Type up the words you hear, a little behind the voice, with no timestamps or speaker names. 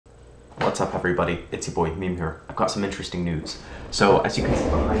What's up, everybody? It's your boy Meme here. I've got some interesting news. So as you can see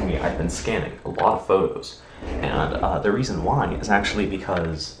behind me, I've been scanning a lot of photos, and the reason why is actually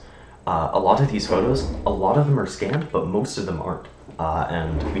because a lot of these photos, a lot of them are scanned, but most of them aren't.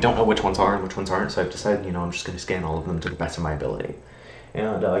 And we don't know which ones are and which ones aren't, so I've decided, I'm just going to scan all of them to the best of my ability.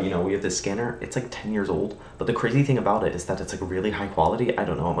 And, we have this scanner. It's like 10 years old, but the crazy thing about it is that it's like really high quality. I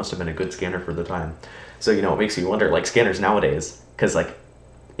don't know, it must have been a good scanner for the time. So, it makes you wonder, like, scanners nowadays, because, like,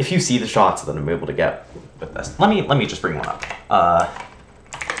 if you see the shots that I'm able to get with this, let me just bring one up.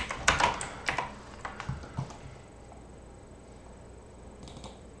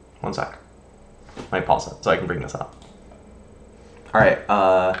 One sec. Let me pause it so I can bring this up. All right,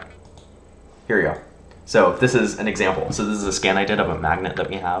 here we go. So this is an example. So this is a scan I did of a magnet that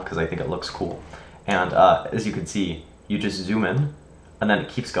we have because I think it looks cool. And as you can see, you just zoom in, and then it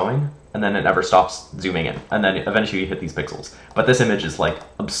keeps going, and then it never stops zooming in, and then eventually you hit these pixels. But this image is like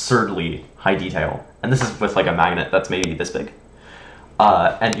absurdly high detail, and this is with like a magnet that's maybe this big.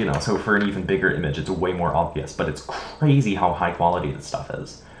 And so for an even bigger image, it's way more obvious, but it's crazy how high quality this stuff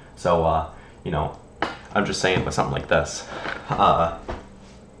is. So, I'm just saying with something like this, I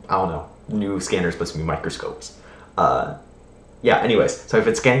don't know, new scanners supposed to be microscopes. Yeah, anyways, so I've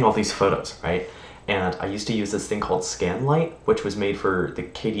been scanning all these photos, right? And I used to use this thing called Scanlight, which was made for the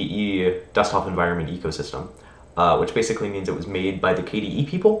KDE desktop environment ecosystem, which basically means it was made by the KDE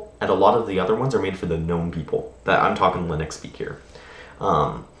people, and a lot of the other ones are made for the GNOME people. That I'm talking Linux speak here.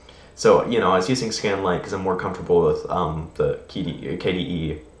 So, I was using Scanlight because I'm more comfortable with the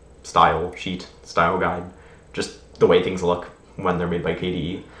KDE style sheet, style guide, just the way things look when they're made by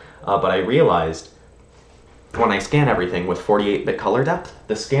KDE. But I realized when I scan everything with 48-bit color depth,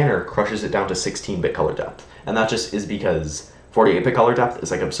 the scanner crushes it down to 16-bit color depth. And that just is because 48-bit color depth is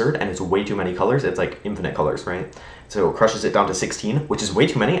like absurd and it's way too many colors. It's like infinite colors, right? So it crushes it down to 16, which is way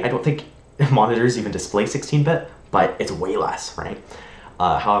too many. I don't think monitors even display 16-bit, but it's way less, right?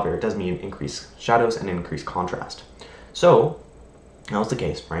 However, it does mean increased shadows and increased contrast. So that was the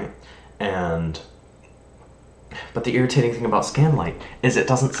case, right? But the irritating thing about Scanlight is it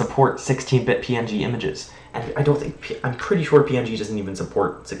doesn't support 16-bit PNG images. And I'm pretty sure PNG doesn't even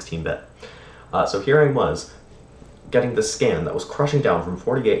support 16-bit. So here I was, getting the scan that was crushing down from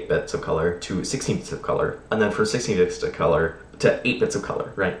 48 bits of color to 16 bits of color, and then from 16 bits of color to 8 bits of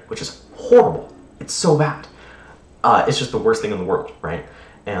color, right? Which is horrible. It's so bad. It's just the worst thing in the world, right?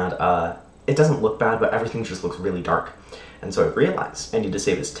 And it doesn't look bad, but everything just looks really dark. And so I realized I need to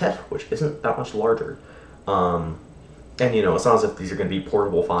save this TIFF, which isn't that much larger. And it's not as if these are going to be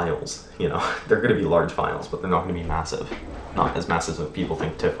portable files, they're going to be large files, but they're not going to be massive. Not as massive as people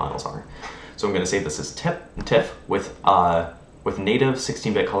think TIFF files are. So I'm going to save this as TIFF with native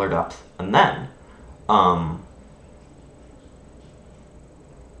 16-bit color depth, and then, and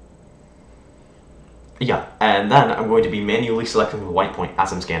then I'm going to be manually selecting the white point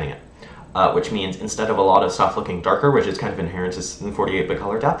as I'm scanning it. Which means instead of a lot of stuff looking darker, which is kind of inherent in 48-bit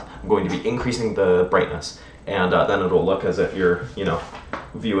color depth, I'm going to be increasing the brightness, and then it'll look as if you're,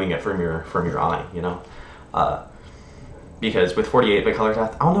 viewing it from your eye, because with 48-bit color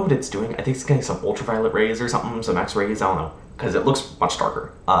depth, I don't know what it's doing. I think it's getting some ultraviolet rays or something, some X-rays, I don't know, because it looks much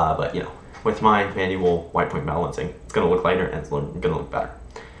darker. But with my manual white point balancing, it's going to look lighter and it's going to look better,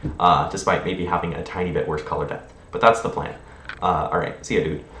 despite maybe having a tiny bit worse color depth. But that's the plan. All right, see ya,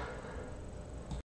 dude.